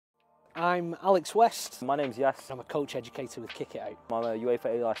I'm Alex West. My name's Yas. I'm a coach educator with Kick It Out. I'm a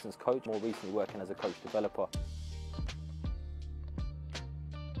UEFA A licensed coach, more recently working as a coach developer.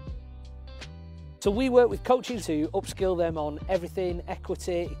 So we work with coaches to upskill them on everything,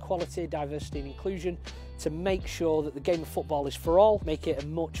 equity, equality, diversity and inclusion, to make sure that the game of football is for all, make it a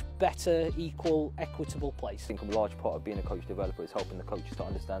much better, equal, equitable place. I think a large part of being a coach developer is helping the coaches to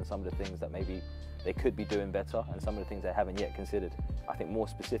understand some of the things that maybe they could be doing better and some of the things they haven't yet considered. I think more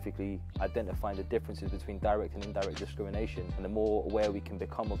specifically identifying the differences between direct and indirect discrimination, and the more aware we can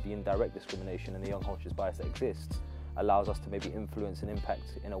become of the indirect discrimination and the unconscious bias that exists allows us to maybe influence and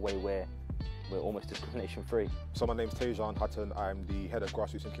impact in a way where we're almost discrimination free. So my name's Tejan Hutton. I'm the head of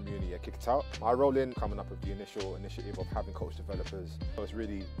Grassroots and Community at Kick It Out. My role in coming up with the initial initiative of having coach developers was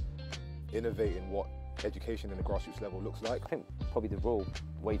really innovating what education in the grassroots level looks like. I think probably the real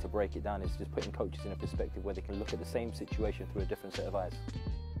way to break it down is just putting coaches in a perspective where they can look at the same situation through a different set of eyes.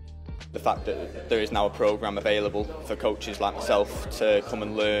 The fact that there is now a programme available for coaches like myself to come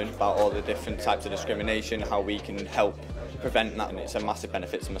and learn about all the different types of discrimination, how we can help prevent that, and it's a massive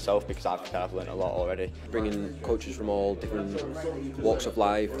benefit to myself because I've learned a lot already. Bringing coaches from all different walks of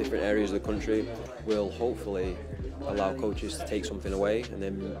life, different areas of the country will hopefully allow coaches to take something away and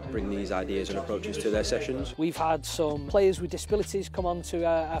then bring these ideas and approaches to their sessions. We've had some players with disabilities come on to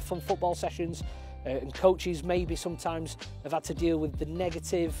our fun football sessions, and coaches maybe sometimes have had to deal with the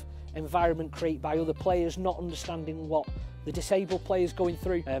negative environment created by other players, not understanding what the disabled players going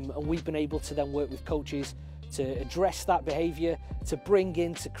through, and we've been able to then work with coaches to address that behaviour, to bring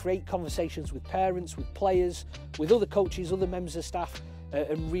in, to create conversations with parents, with players, with other coaches, other members of staff,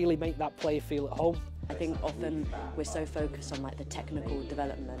 and really make that player feel at home. I think often we're so focused on the technical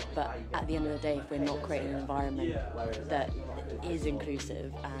development, but at the end of the day, if we're not creating an environment that is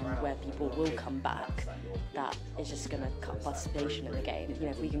inclusive and where people will come back, that is just going to cut participation in the game. You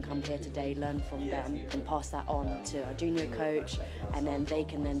know, if we can come here today, learn from them and pass that on to our junior coach, and then they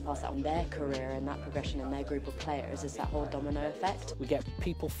can then pass that on their career and that progression in their group of players, it's that whole domino effect. We get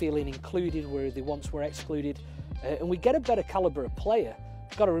people feeling included where they once were excluded, and we get a better calibre of player.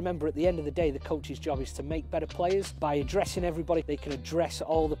 You've got to remember, at the end of the day, the coach's job is to make better players. By addressing everybody, they can address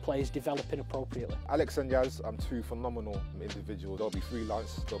all the players developing appropriately. Alex and Yas, two phenomenal individuals. They'll be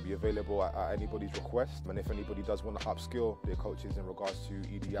freelance, they'll be available at anybody's request. And if anybody does want to upskill their coaches in regards to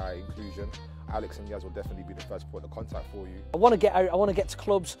EDI inclusion, Alex and Yas will definitely be the first point of contact for you. I want to get out, I want to get to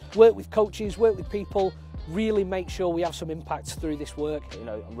clubs, work with coaches, work with people, really make sure we have some impact through this work. You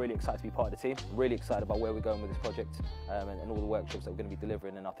know, I'm really excited to be part of the team. I'm really excited about where we're going with this project and all the workshops that we're going to be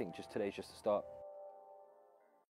delivering, and I think just today's just the start.